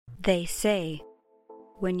They say,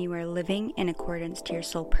 when you are living in accordance to your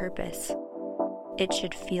soul purpose, it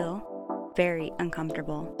should feel very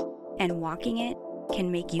uncomfortable, and walking it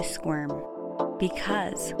can make you squirm,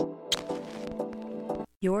 because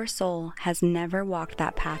your soul has never walked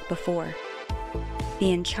that path before.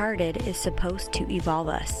 The uncharted is supposed to evolve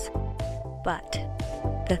us, but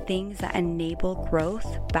the things that enable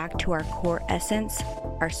growth back to our core essence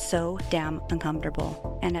are so damn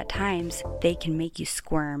uncomfortable, and at times they can make you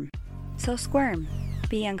squirm. So squirm,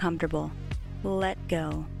 be uncomfortable, let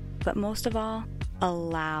go, but most of all,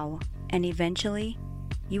 allow, and eventually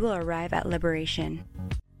you will arrive at liberation.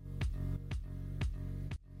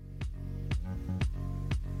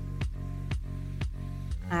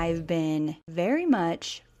 I've been very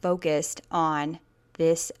much focused on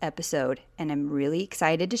this episode, and I'm really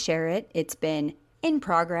excited to share it. It's been in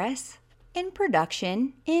progress, in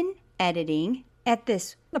production, in editing at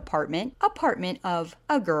this apartment of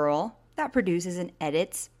a girl that produces and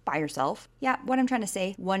edits by herself. Yeah, what I'm trying to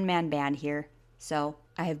say, one-man band here. So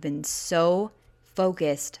I have been so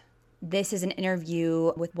focused. This is an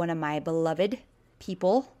interview with one of my beloved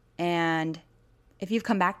people, and if you've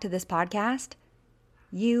come back to this podcast,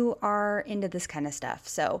 you are into this kind of stuff.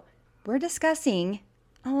 So we're discussing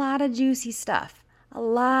a lot of juicy stuff, a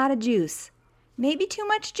lot of juice, maybe too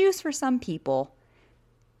much juice for some people.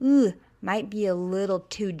 Might be a little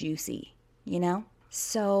too juicy, you know?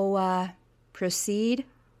 So proceed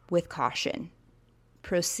with caution.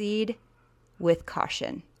 Proceed with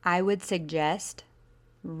caution. I would suggest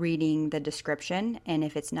reading the description, and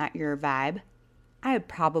if it's not your vibe, I would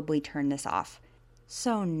probably turn this off.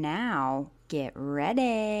 So now, get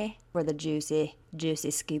ready for the juicy, juicy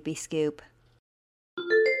scoopy scoop.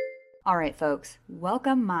 All right, folks,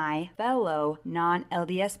 welcome my fellow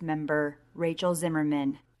non-LDS member, Rachel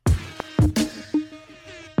Zimmerman.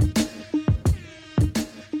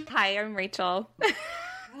 Hi, I'm Rachel.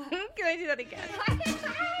 Can I do that again? I'm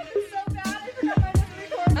so bad. I forgot my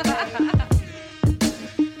recording.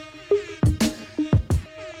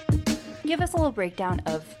 Give us a little breakdown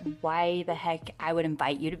of why the heck I would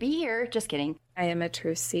invite you to be here. Just kidding. I am a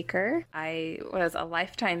truth seeker. I was a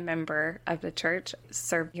lifetime member of the church,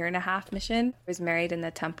 served 1.5 year mission. I was married in the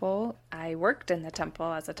temple. I worked in the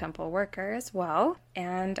temple as a temple worker as well.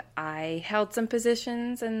 And I held some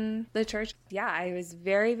positions in the church. Yeah, I was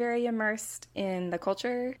very, very immersed in the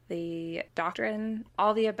culture, the doctrine,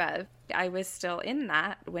 all the above. I was still in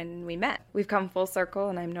that when we met. We've come full circle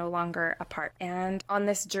and I'm no longer apart. And on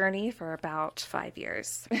this journey for about 5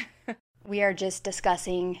 years. We are just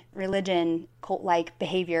discussing religion, cult-like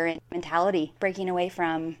behavior, and mentality, breaking away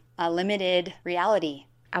from a limited reality.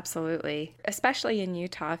 Absolutely. Especially in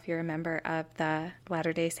Utah, if you're a member of the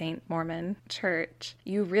Latter-day Saint Mormon church,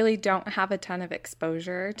 you really don't have a ton of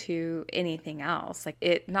exposure to anything else. Like,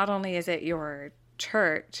 it not only is it your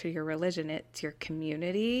church or your religion, it's your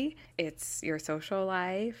community, it's your social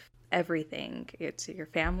life, everything. It's your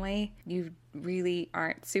family. You really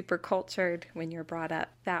aren't super cultured when you're brought up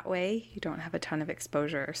that way. You don't have a ton of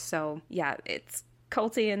exposure. So yeah, it's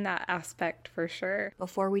culty in that aspect for sure.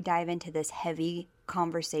 Before we dive into this heavy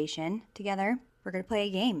conversation together, we're going to play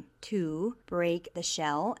a game to break the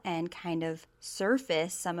shell and kind of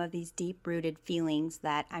surface some of these deep-rooted feelings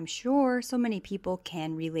that I'm sure so many people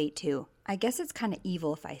can relate to. I guess it's kind of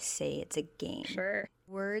evil if I say it's a game. Sure.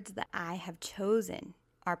 Words that I have chosen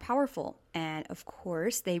are powerful, and of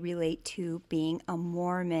course they relate to being a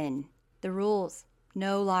Mormon. The rules: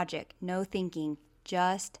 no logic, no thinking,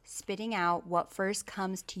 just spitting out what first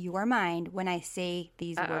comes to your mind when I say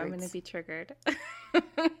these words. I'm going to be triggered. And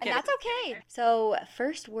that's okay. So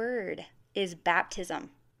first word is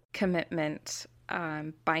baptism. Commitment,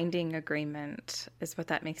 binding agreement is what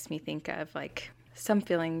that makes me think of, like some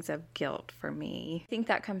feelings of guilt for me. I think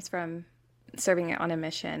that comes from serving on a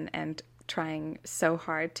mission and trying so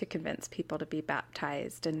hard to convince people to be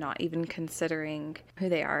baptized and not even considering who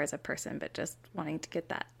they are as a person, but just wanting to get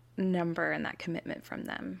that number and that commitment from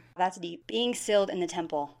them. That's deep. Being sealed in the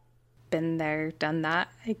temple. Been there, done that,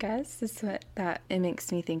 I guess, is what that it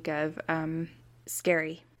makes me think of.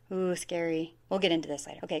 Scary. Ooh, scary. We'll get into this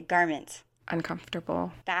later. Okay, garments.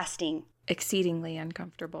 Uncomfortable. Fasting. Exceedingly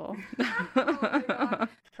uncomfortable. Oh,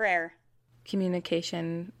 prayer.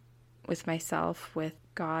 Communication with myself, with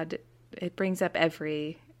God. It brings up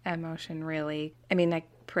every emotion, really. I mean,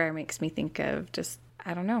 like, prayer makes me think of just,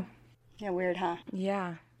 I don't know. Yeah, weird, huh?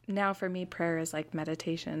 Yeah. Now for me, prayer is like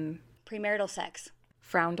meditation. Premarital sex.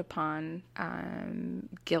 Frowned upon,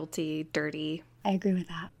 guilty, dirty. I agree with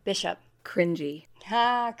that. Bishop. cringy.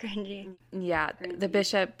 Cringy. Yeah, the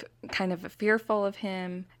bishop kind of fearful of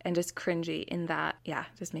him and just cringy in that, yeah,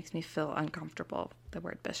 just makes me feel uncomfortable, the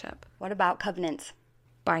word bishop. What about covenants?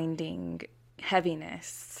 Binding,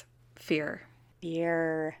 heaviness, fear.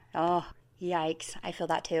 Fear. Oh, yikes. I feel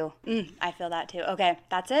that too. I feel that too. Okay,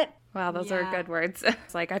 that's it. Wow, those are good words.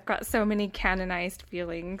 It's like I've got so many canonized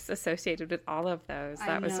feelings associated with all of those.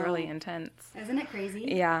 That was really intense. Isn't it crazy?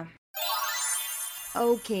 Yeah.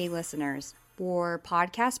 Okay, listeners, for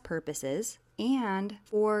podcast purposes and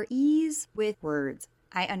for ease with words,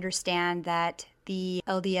 I understand that the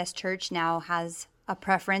LDS Church now has a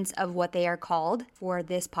preference of what they are called for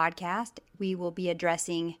this podcast. We will be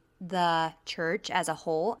addressing the church as a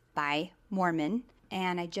whole by Mormon.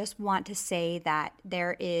 And I just want to say that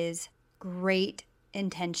there is great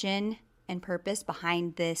intention and purpose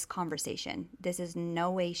behind this conversation. This is no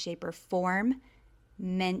way, shape, or form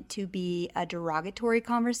meant to be a derogatory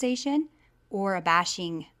conversation or a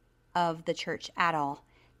bashing of the church at all.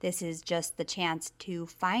 This is just the chance to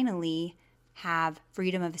finally have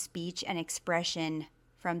freedom of speech and expression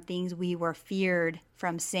from things we were feared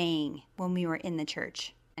from saying when we were in the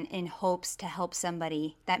church, and in hopes to help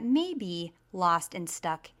somebody that may be lost and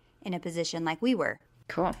stuck in a position like we were.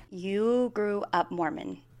 Cool. You grew up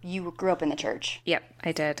Mormon. You grew up in the church. Yep,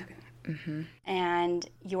 I did. Mm-hmm. And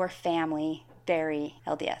your family, very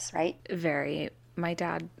LDS, right? Very. My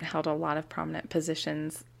dad held a lot of prominent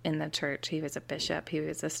positions in the church. He was a bishop. He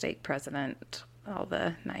was a stake president. All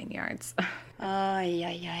the 9 yards.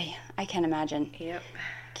 I can't imagine. Yep.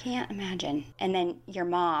 Can't imagine. And then your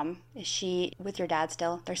mom, is she with your dad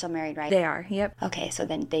still? They're still married, right? They are, yep. Okay, so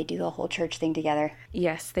then they do the whole church thing together.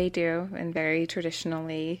 Yes, they do. And very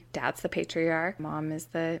traditionally, dad's the patriarch, mom is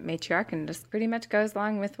the matriarch, and just pretty much goes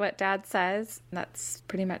along with what dad says. That's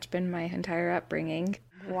pretty much been my entire upbringing.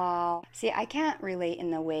 Wow. See, I can't relate in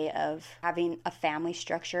the way of having a family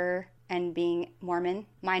structure and being Mormon.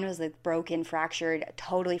 Mine was like broken, fractured,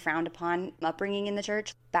 totally frowned upon upbringing in the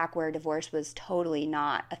church, back where divorce was totally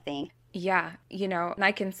not a thing. Yeah, and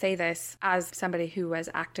I can say this as somebody who was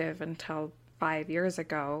active until 5 years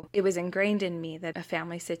ago. It was ingrained in me that a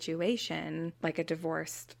family situation, like a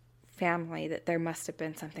divorced family, that there must have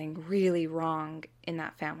been something really wrong in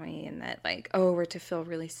that family, and that we're to feel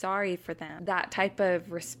really sorry for them. That type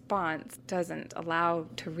of response doesn't allow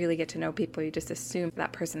to really get to know people. You just assume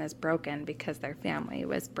that person is broken because their family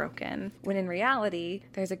was broken, when in reality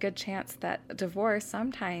there's a good chance that divorce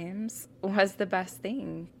sometimes was the best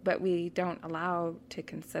thing, but we don't allow to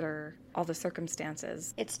consider all the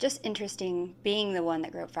circumstances. It's just interesting being the one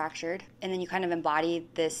that grew up fractured, and then you kind of embody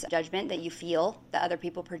this judgment that you feel that other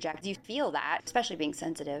people project. You feel that, especially being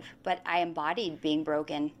sensitive, but I embodied being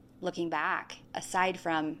broken. Looking back, aside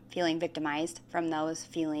from feeling victimized from those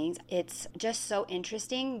feelings, it's just so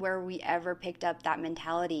interesting where we ever picked up that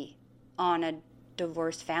mentality on a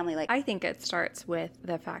divorced family. I think it starts with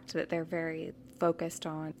the fact that they're very focused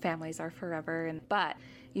on families are forever, but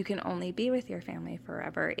you can only be with your family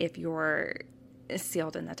forever if you're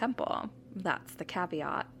sealed in the temple. That's the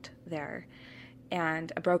caveat there.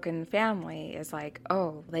 And a broken family is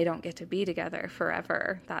they don't get to be together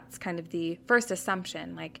forever. That's kind of the first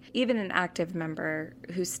assumption. Even an active member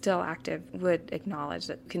who's still active would acknowledge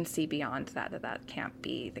that, can see beyond that can't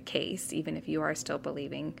be the case, even if you are still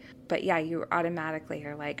believing. But yeah, you automatically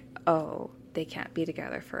are they can't be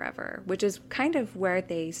together forever, which is kind of where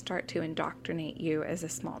they start to indoctrinate you as a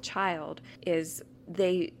small child. Is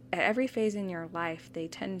they, at every phase in your life, they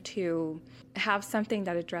tend to have something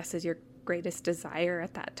that addresses your greatest desire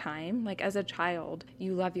at that time. As a child,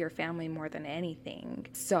 you love your family more than anything.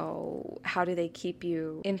 So how do they keep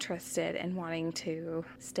you interested and wanting to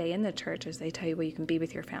stay in the church? As they tell you, well, you can be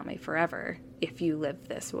with your family forever if you live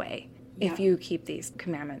this way. Yeah. If you keep these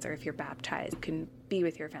commandments, or if you're baptized, you can be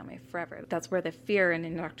with your family forever. That's where the fear and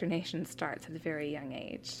indoctrination starts at a very young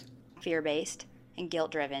age. Fear-based and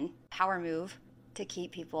guilt-driven power move to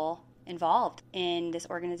keep people involved in this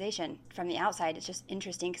organization. From the outside, it's just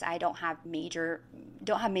interesting because I don't have major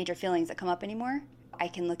feelings that come up anymore. I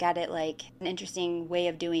can look at it like an interesting way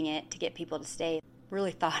of doing it to get people to stay.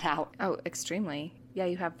 Really thought out. Oh, extremely. Yeah,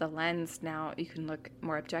 you have the lens now. You can look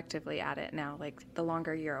more objectively at it now. The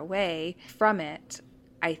longer you're away from it,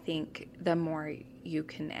 I think the more you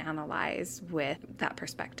can analyze with that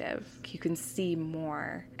perspective. You can see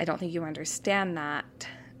more. I don't think you understand that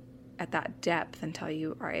at that depth until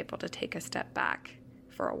you are able to take a step back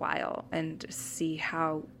for a while and see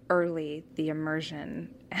how early the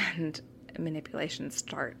immersion and manipulation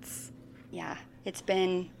starts. Yeah, it's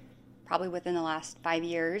been probably within the last 5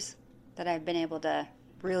 years that I've been able to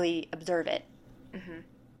really observe it. Mm-hmm.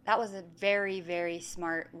 that was a very, very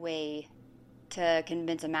smart way to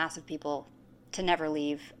convince a mass of people to never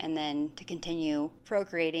leave and then to continue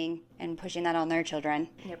procreating and pushing that on their children.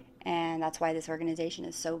 Yep. And that's why this organization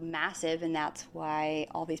is so massive, and that's why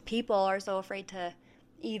all these people are so afraid to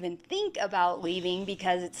even think about leaving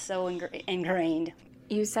because it's so ingrained.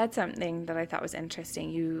 You said something that I thought was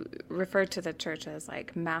interesting. You referred to the church as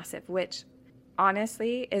like massive, which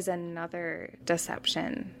honestly is another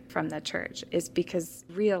deception from the church, is because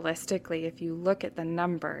realistically, if you look at the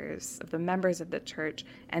numbers of the members of the church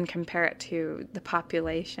and compare it to the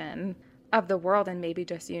population of the world and maybe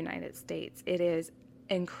just the United States, it is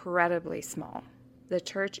incredibly small. The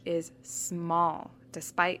church is small,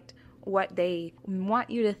 despite what they want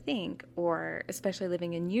you to think, or especially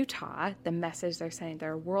living in Utah, the message they're sending,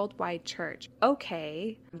 they're a worldwide church.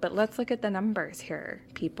 Okay, but let's look at the numbers here,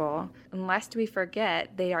 people. Lest we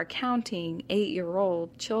forget, they are counting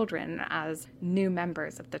 8-year-old children as new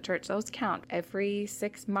members of the church. Those count every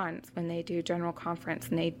 6 months when they do general conference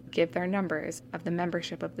and they give their numbers of the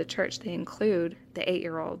membership of the church. They include the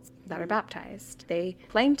 8-year-olds that are baptized. They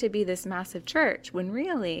claim to be this massive church when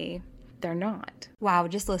really they're not. Wow,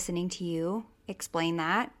 just listening to you explain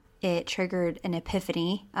that, it triggered an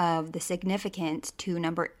epiphany of the significance to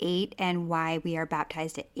number 8 and why we are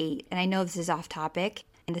baptized at 8. And I know this is off topic.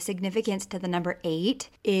 And the significance to the number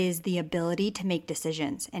 8 is the ability to make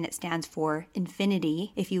decisions. And it stands for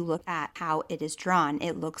infinity. If you look at how it is drawn,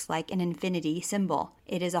 it looks like an infinity symbol.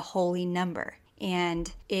 It is a holy number.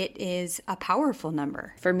 And it is a powerful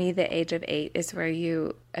number. For me, the age of 8 is where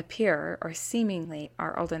you appear or seemingly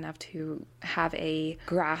are old enough to have a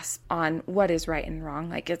grasp on what is right and wrong.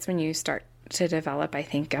 Like it's when you start to develop, I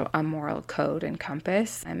think, a moral code and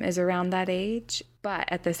compass is around that age.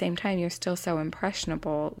 But at the same time, you're still so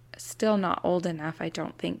impressionable, still not old enough, I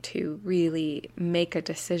don't think, to really make a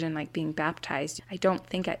decision like being baptized. I don't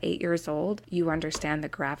think at 8 years old, you understand the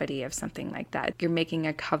gravity of something like that. You're making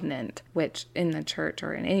a covenant, which in the church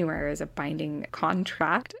or in anywhere is a binding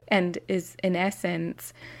contract and is in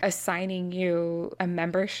essence assigning you a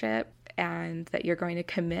membership and that you're going to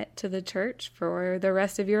commit to the church for the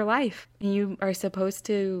rest of your life. You are supposed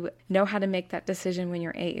to know how to make that decision when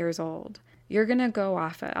you're 8 years old. You're going to go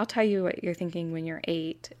off it. I'll tell you what you're thinking when you're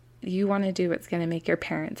 8. You want to do what's going to make your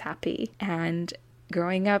parents happy. And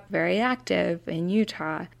growing up very active in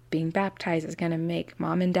Utah, being baptized is going to make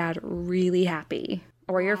mom and dad really happy.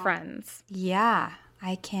 Or your friends. Yeah,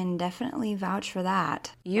 I can definitely vouch for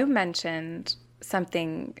that. You mentioned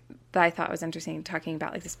something that I thought was interesting, talking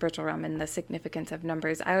about like the spiritual realm and the significance of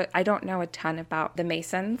numbers. I don't know a ton about the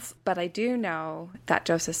Masons, but I do know that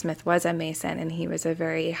Joseph Smith was a Mason and he was a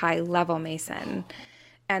very high level Mason.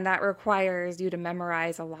 And that requires you to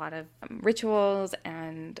memorize a lot of rituals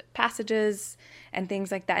and passages and things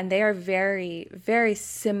like that. And they are very, very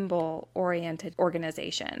symbol-oriented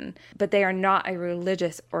organization, but they are not a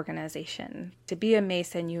religious organization. To be a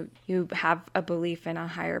Mason, you have a belief in a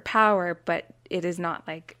higher power, but it is not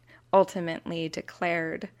like ultimately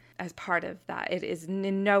declared as part of that. It is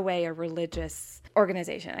in no way a religious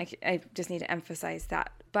organization. I just need to emphasize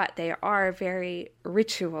that. But they are very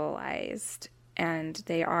ritualized. And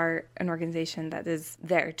they are an organization that is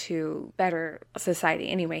there to better society.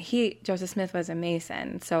 Anyway, Joseph Smith was a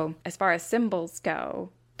Mason. So as far as symbols go,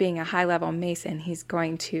 being a high-level Mason, he's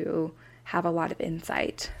going to have a lot of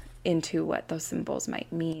insight into what those symbols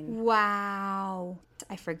might mean. Wow.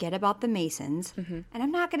 I forget about the Masons. And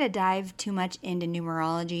I'm not going to dive too much into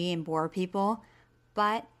numerology and bore people,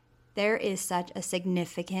 but there is such a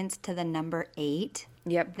significance to the number 8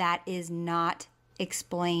 that is not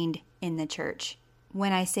explained in the church.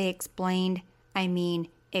 When I say explained, I mean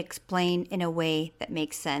explained in a way that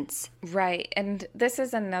makes sense. Right. And this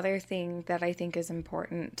is another thing that I think is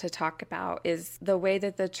important to talk about, is the way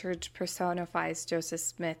that the church personifies Joseph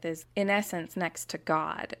Smith is, in essence, next to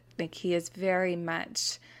God. Like, he is very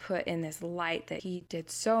much put in this light that he did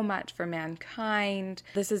so much for mankind.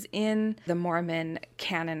 This is in the Mormon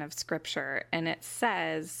canon of scripture, and it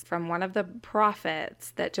says from one of the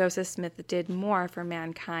prophets that Joseph Smith did more for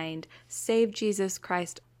mankind, save Jesus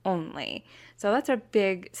Christ only. So that's a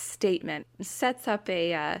big statement. It sets up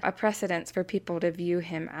a precedence for people to view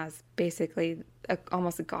him as basically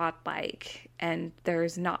almost godlike, and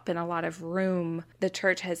there's not been a lot of room. The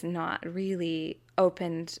church has not really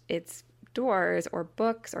opened its doors or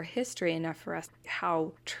books or history enough for us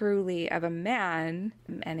how truly of a man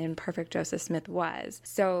and imperfect Joseph Smith was.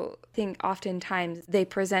 So I think oftentimes they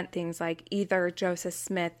present things like either Joseph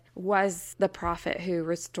Smith was the prophet who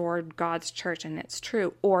restored God's church and it's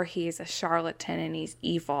true, or he's a charlatan and he's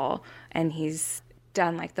evil and he's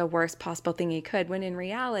done like the worst possible thing he could, when in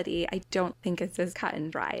reality, I don't think it's as cut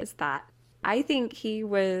and dry as that. I think he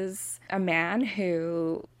was a man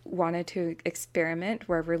who wanted to experiment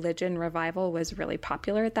where religion revival was really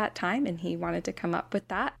popular at that time, and he wanted to come up with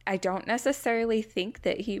that. I don't necessarily think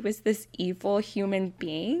that he was this evil human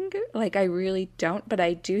being. Like, I really don't, but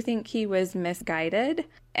I do think he was misguided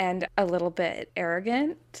and a little bit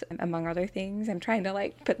arrogant, among other things. I'm trying to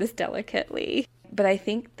like put this delicately. But I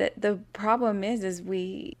think that the problem is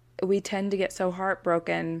we tend to get so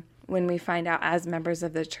heartbroken when we find out as members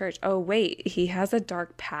of the church, oh, wait, he has a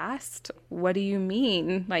dark past? What do you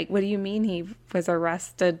mean? Like, what do you mean he was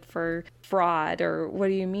arrested for fraud? Or what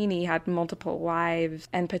do you mean he had multiple wives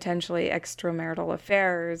and potentially extramarital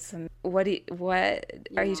affairs? And what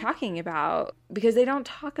are you talking about? Because they don't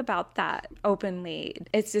talk about that openly.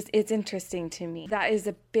 It's interesting to me. That is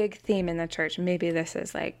a big theme in the church. Maybe this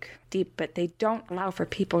is like deep, but they don't allow for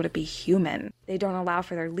people to be human. They don't allow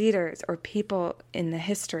for their leaders or people in the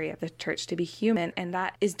history of the church to be human. And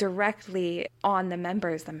that is directly on the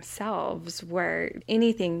members themselves, where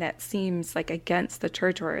anything that seems like against the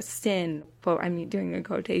church or a sin, quote, I'm doing the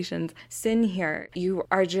quotations, sin here, you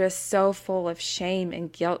are just so full of shame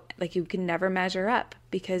and guilt, like you can never measure up,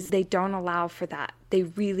 because they don't allow for that. They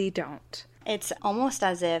really don't. It's almost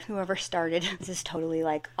as if whoever started, this is totally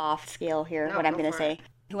like off scale here, what I'm going to say.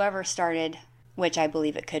 Whoever started, which I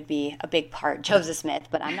believe it could be a big part, Joseph Smith,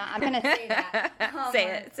 but I'm going to say that. Say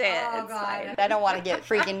it. Oh, God. I don't want to get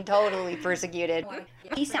freaking totally persecuted.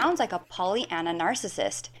 He sounds like a Pollyanna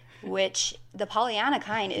narcissist, which the Pollyanna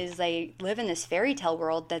kind is they live in this fairy tale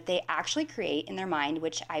world that they actually create in their mind,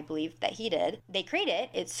 which I believe that he did. They create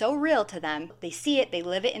it. It's so real to them. They see it. They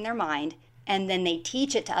live it in their mind. And then they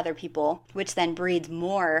teach it to other people, which then breeds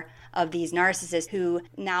more of these narcissists who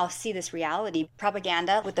now see this reality.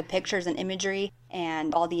 Propaganda with the pictures and imagery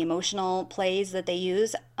and all the emotional plays that they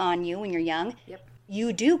use on you when you're young. Yep.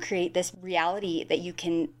 You do create this reality that you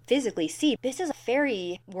can physically see. This is a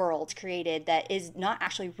fairy world created that is not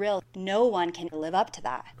actually real. No one can live up to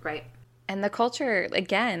that. Right. And the culture,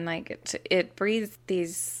 again, like it breeds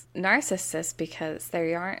these narcissists because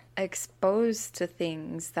they aren't exposed to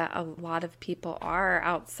things that a lot of people are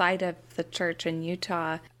outside of the church in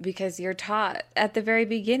Utah, because you're taught at the very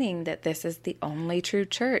beginning that this is the only true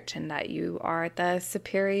church and that you are the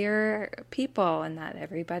superior people and that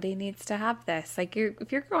everybody needs to have this. Like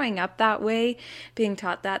if you're growing up that way, being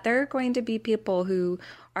taught that, there are going to be people who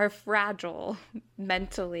are fragile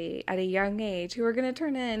mentally at a young age who are going to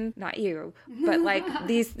turn in, not you, but like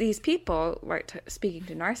these people, right, speaking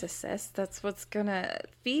to narcissists, that's what's going to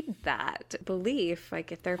feed that belief.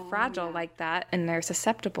 Like if they're fragile like that and they're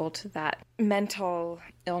susceptible to that mental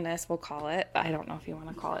illness, we'll call it. I don't know if you want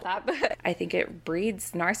to call it that, but I think it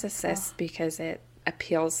breeds narcissists because it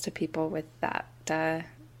appeals to people with that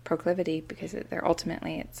proclivity, because they're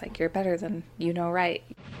ultimately, it's like, you're better than you know, right?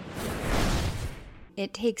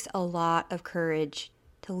 It takes a lot of courage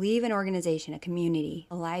to leave an organization, a community,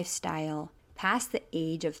 a lifestyle past the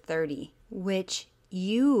age of 30, which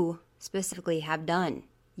you specifically have done.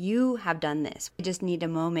 You have done this. I just need a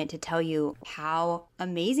moment to tell you how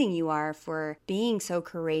amazing you are for being so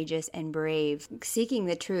courageous and brave, seeking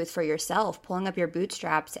the truth for yourself, pulling up your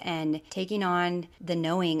bootstraps and taking on the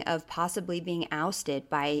knowing of possibly being ousted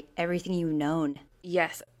by everything you've known.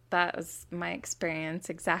 Yes. That was my experience,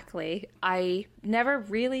 exactly. I never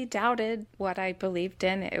really doubted what I believed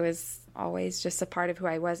in. It was always just a part of who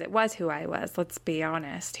I was. It was who I was, let's be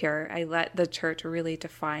honest here. I let the church really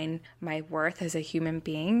define my worth as a human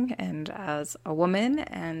being and as a woman,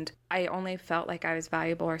 and I only felt like I was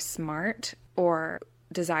valuable or smart or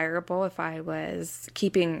desirable if I was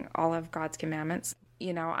keeping all of God's commandments.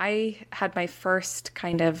 You know, I had my first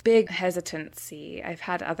kind of big hesitancy. I've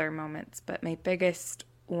had other moments, but my biggest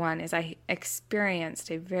one is I experienced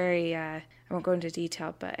a very, I won't go into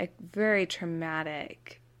detail, but a very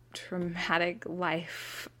traumatic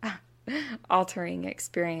life altering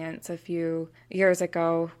experience a few years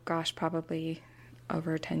ago. Gosh, probably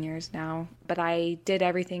over 10 years now. But I did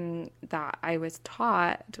everything that I was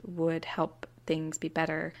taught would help things be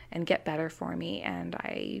better and get better for me. And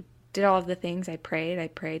I did all of the things. I prayed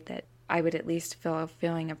that I would at least feel a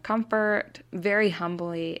feeling of comfort, very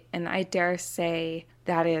humbly. And I dare say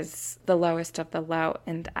that is the lowest of the low,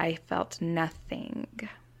 and I felt nothing.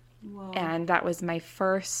 Whoa. And that was my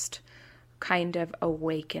first kind of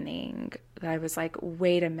awakening. I was like,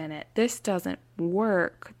 wait a minute, this doesn't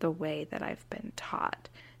work the way that I've been taught.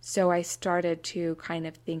 So I started to kind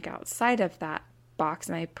of think outside of that box,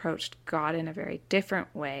 and I approached God in a very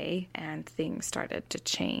different way, and things started to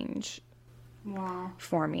change. Wow.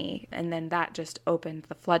 For me. And then that just opened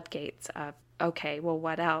the floodgates of, okay, well,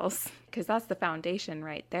 what else? Because that's the foundation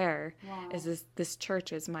right there. Wow. Is this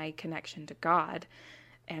church is my connection to God.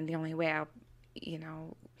 And the only way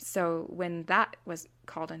so when that was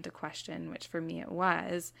called into question, which for me it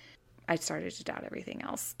was, I started to doubt everything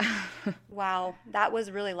else. Wow. That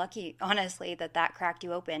was really lucky, honestly, that cracked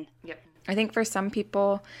you open. Yep. I think for some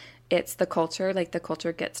people, it's the culture. Like, the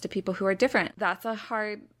culture gets to people who are different. That's a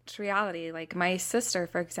hard reality. Like, my sister,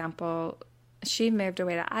 for example, she moved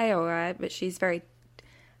away to Iowa, but she's very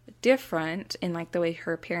different in like the way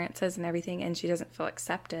her appearance is and everything, and she doesn't feel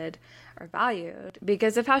accepted or valued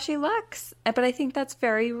because of how she looks. But I think that's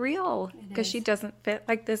very real because she doesn't fit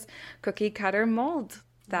like this cookie cutter mold.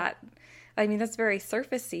 That's very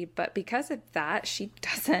surfacey, but because of that, she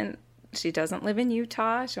doesn't live in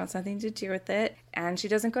Utah. She wants nothing to do with it, and she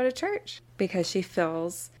doesn't go to church because she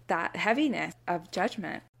feels that heaviness of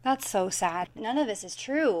judgment. That's so sad. None of this is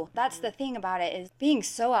true. That's the thing about it, is being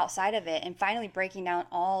so outside of it and finally breaking down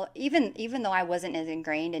all, even though I wasn't as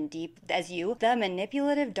ingrained and deep as you, the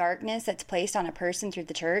manipulative darkness that's placed on a person through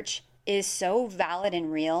the church is so valid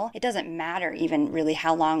and real. It doesn't matter even really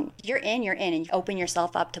how long you're in, and you open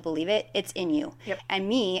yourself up to believe it, it's in you. Yep. And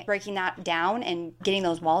me breaking that down and getting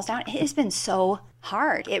those walls down, it has been so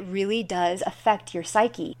hard. It really does affect your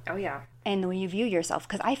psyche. Oh, yeah. And the way you view yourself,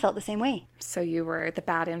 because I felt the same way. So you were the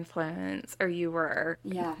bad influence, or you were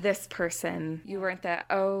this person. You weren't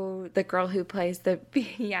the girl who plays the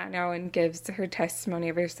piano and gives her testimony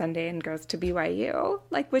every Sunday and goes to BYU.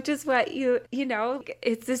 Like, which is what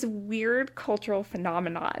it's this weird cultural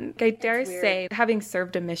phenomenon. I dare say, having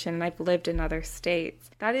served a mission, and I've lived in other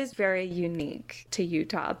states, that is very unique to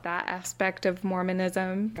Utah, that aspect of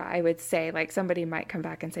Mormonism. I would say, like, somebody might come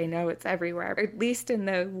back and say, no, it's everywhere, at least in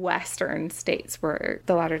the Western states where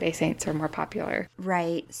the Latter-day Saints are more popular.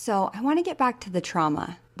 Right. So I want to get back to the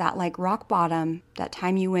trauma, that like rock bottom, that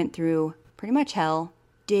time you went through pretty much hell.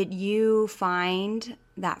 Did you find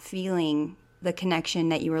that feeling, the connection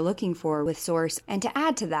that you were looking for with Source? And to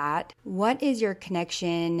add to that, what is your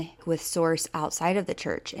connection with Source outside of the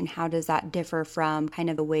church? And how does that differ from kind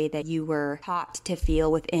of the way that you were taught to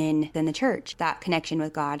feel within the church, that connection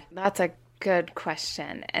with God? That's a good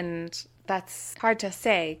question. And that's hard to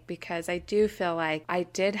say because I do feel like I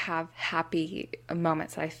did have happy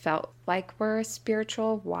moments that I felt like were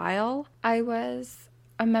spiritual while I was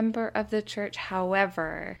a member of the church.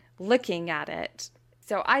 However, looking at it,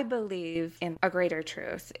 so I believe in a greater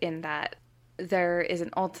truth, in that there is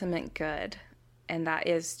an ultimate good, and that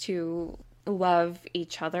is to love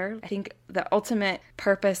each other. I think the ultimate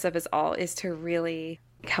purpose of us all is to really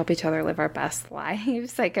help each other live our best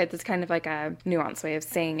lives. Like, it's kind of like a nuanced way of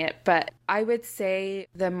saying it, but I would say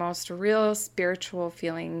the most real spiritual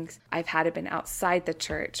feelings I've had have been outside the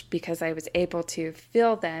church because I was able to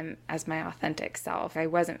feel them as my authentic self. I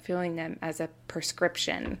wasn't feeling them as a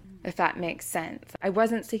prescription, if that makes sense. I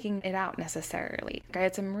wasn't seeking it out necessarily. I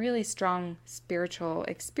had some really strong spiritual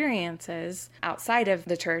experiences outside of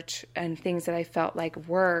the church and things that I felt like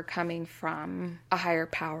were coming from a higher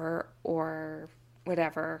power or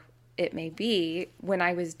whatever it may be, when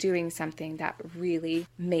I was doing something that really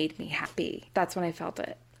made me happy. That's when I felt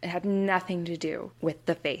it. It had nothing to do with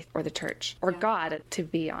the faith or the church or God, to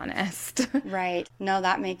be honest. Right. No,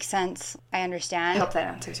 that makes sense. I understand. I hope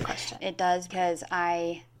that answers your question. It does, because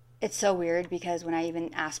it's so weird because when I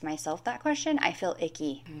even ask myself that question, I feel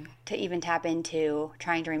icky to even tap into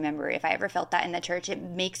trying to remember. If I ever felt that in the church, it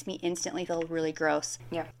makes me instantly feel really gross.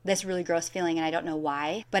 Yeah. This really gross feeling, and I don't know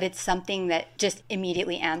why, but it's something that just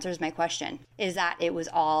immediately answers my question, is that it was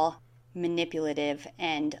all manipulative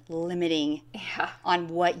and limiting on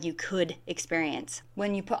what you could experience.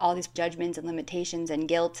 When you put all these judgments and limitations and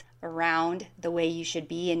guilt around the way you should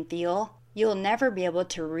be and feel, you'll never be able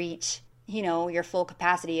to reach your full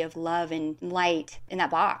capacity of love and light in that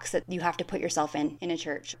box that you have to put yourself in a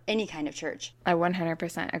church, any kind of church. I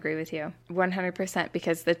 100% agree with you. 100%,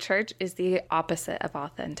 because the church is the opposite of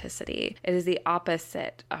authenticity. It is the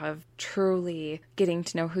opposite of truly getting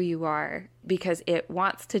to know who you are, because it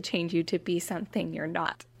wants to change you to be something you're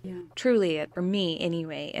not. Yeah. Truly, for me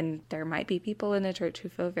anyway, and there might be people in the church who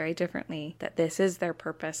feel very differently, that this is their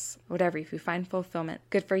purpose. Whatever, if you find fulfillment,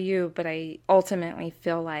 good for you, but I ultimately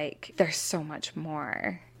feel like there's so much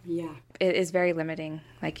more. Yeah. It is very limiting,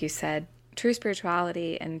 like you said. True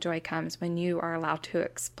spirituality and joy comes when you are allowed to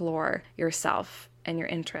explore yourself and your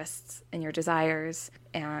interests and your desires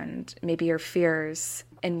and maybe your fears.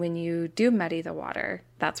 And when you do muddy the water,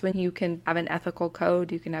 that's when you can have an ethical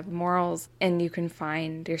code, you can have morals, and you can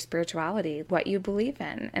find your spirituality, what you believe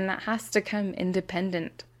in. And that has to come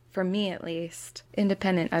independent, for me at least,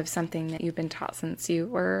 independent of something that you've been taught since you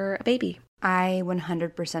were a baby. I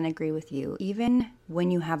 100% agree with you. Even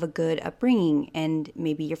when you have a good upbringing and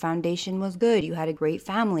maybe your foundation was good, you had a great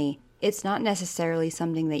family, it's not necessarily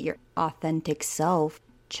something that your authentic self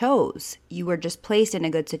chose. You were just placed in a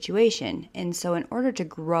good situation. And so in order to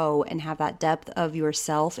grow and have that depth of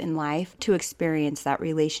yourself in life, to experience that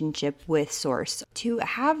relationship with Source, to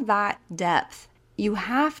have that depth, you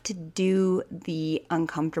have to do the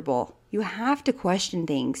uncomfortable. You have to question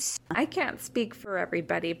things. I can't speak for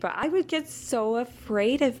everybody, but I would get so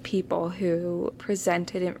afraid of people who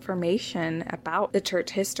presented information about the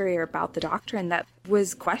church history or about the doctrine that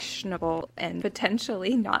was questionable and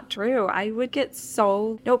potentially not true. I would get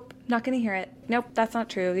so, nope, not going to hear it. Nope, that's not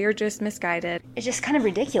true. You're just misguided. It's just kind of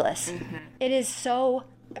ridiculous. It is so,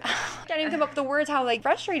 I can't even come up with the words how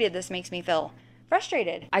frustrated this makes me feel.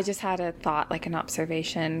 Frustrated. I just had a thought, an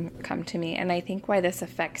observation come to me. And I think why this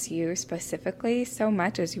affects you specifically so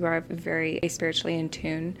much is you are a very spiritually in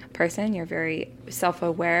tune person. You're very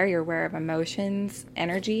self-aware. You're aware of emotions,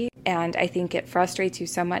 energy. And I think it frustrates you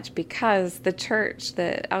so much because the church,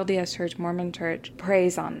 the LDS Church, Mormon Church,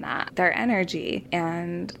 preys on that, their energy.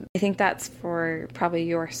 And I think that's for probably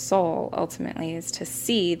your soul ultimately, is to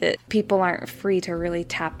see that people aren't free to really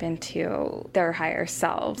tap into their higher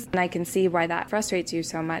selves. And I can see why that frustrates you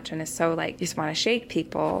so much and is so you just want to shake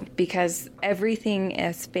people, because everything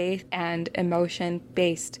is faith and emotion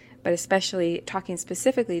based. But especially talking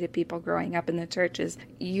specifically to people growing up in the churches,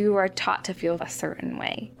 you are taught to feel a certain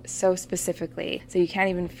way, so specifically. So you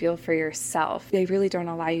can't even feel for yourself. They really don't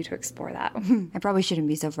allow you to explore that. I probably shouldn't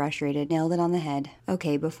be so frustrated. Nailed it on the head.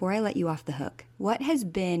 Okay, before I let you off the hook, what has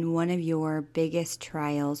been one of your biggest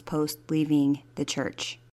trials post leaving the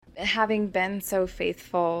church? Having been so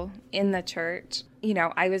faithful in the church,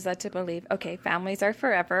 I was led to believe, okay, families are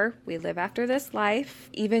forever. We live after this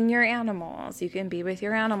life. Even your animals, you can be with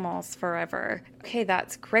your animals forever. Okay,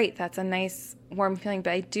 that's great. That's a nice, warm feeling.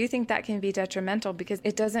 But I do think that can be detrimental because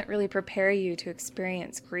it doesn't really prepare you to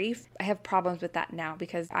experience grief. I have problems with that now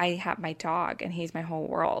because I have my dog and he's my whole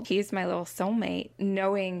world. He's my little soulmate.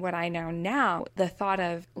 Knowing what I know now, the thought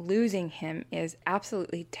of losing him is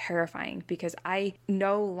absolutely terrifying because I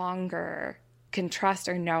no longer can trust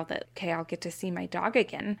or know that, okay, I'll get to see my dog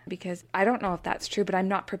again, because I don't know if that's true, but I'm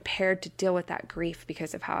not prepared to deal with that grief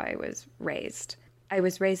because of how I was raised. I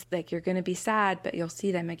was raised you're going to be sad, but you'll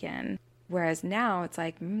see them again. Whereas now it's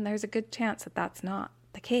there's a good chance that that's not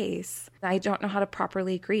the case. I don't know how to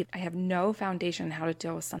properly grieve. I have no foundation in how to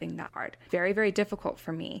deal with something that hard. Very, very difficult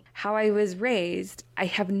for me. How I was raised, I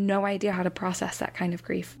have no idea how to process that kind of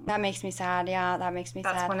grief. That makes me sad. Yeah, that makes me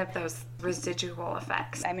sad. That's one of those residual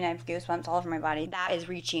effects. I have goosebumps all over my body. That is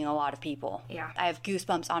reaching a lot of people. Yeah. I have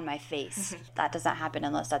goosebumps on my face. That doesn't happen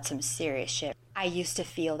unless that's some serious shit. I used to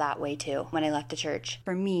feel that way too when I left the church.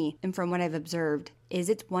 For me, and from what I've observed, is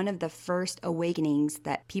it's one of the first awakenings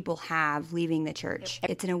that people have leaving the church.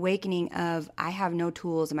 Yep. It's an awakening of, I have no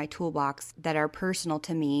tools in my toolbox that are personal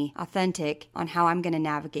to me, authentic, on how I'm going to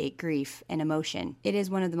navigate grief and emotion. It is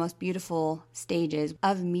one of the most beautiful stages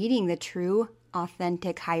of meeting the true,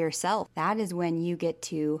 authentic higher self. That is when you get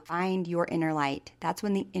to find your inner light. That's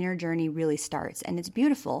when the inner journey really starts. And it's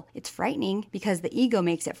beautiful. It's frightening because the ego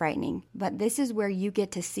makes it frightening. But this is where you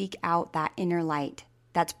get to seek out that inner light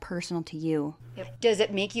that's personal to you. Yep. Does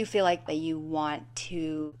it make you feel like that you want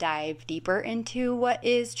to dive deeper into what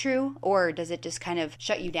is true, or does it just kind of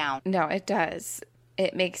shut you down? No, it does.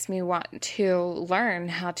 It makes me want to learn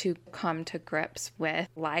how to come to grips with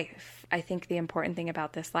life. I think the important thing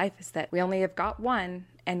about this life is that we only have got one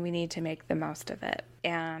and we need to make the most of it.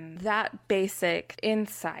 And that basic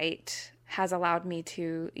insight has allowed me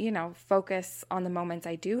to, focus on the moments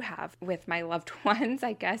I do have with my loved ones,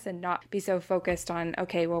 I guess, and not be so focused on,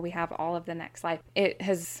 okay, well, we have all of the next life. It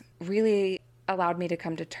has really allowed me to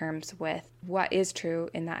come to terms with what is true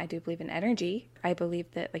in that I do believe in energy. I believe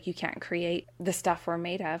that you can't create the stuff we're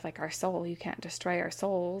made of, our soul. You can't destroy our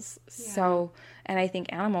souls. Yeah. So, and I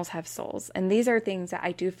think animals have souls. And these are things that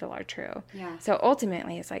I do feel are true. Yeah. So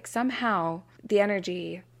ultimately it's somehow the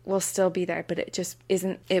energy will still be there, but it just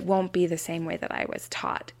isn't, it won't be the same way that I was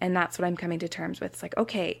taught. And that's what I'm coming to terms with. It's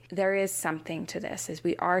okay, there is something to this, is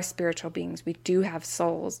we are spiritual beings. We do have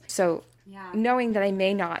souls. So knowing that I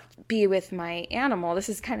may not be with my animal, this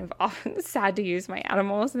is kind of often sad to use my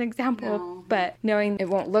animal as an example, but knowing it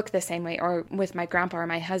won't look the same way, or with my grandpa or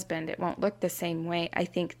my husband, it won't look the same way. I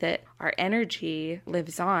think that our energy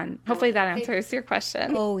lives on. Hopefully that answers your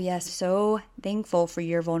question. Oh yes, so thankful for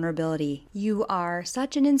your vulnerability. You are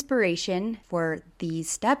such an inspiration for the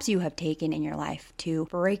steps you have taken in your life to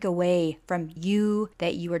break away from you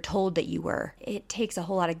that you were told that you were. It takes a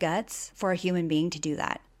whole lot of guts for a human being to do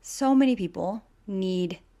that. So many people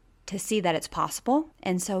need to see that it's possible.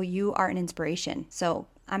 And so you are an inspiration. So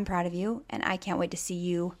I'm proud of you, and I can't wait to see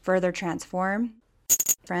you further transform.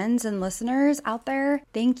 Friends and listeners out there,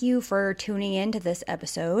 thank you for tuning in to this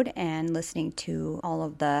episode and listening to all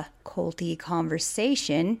of the culty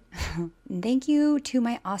conversation. Thank you to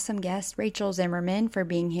my awesome guest, Rachel Zimmerman, for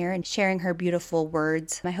being here and sharing her beautiful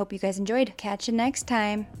words. I hope you guys enjoyed. Catch you next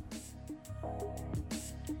time.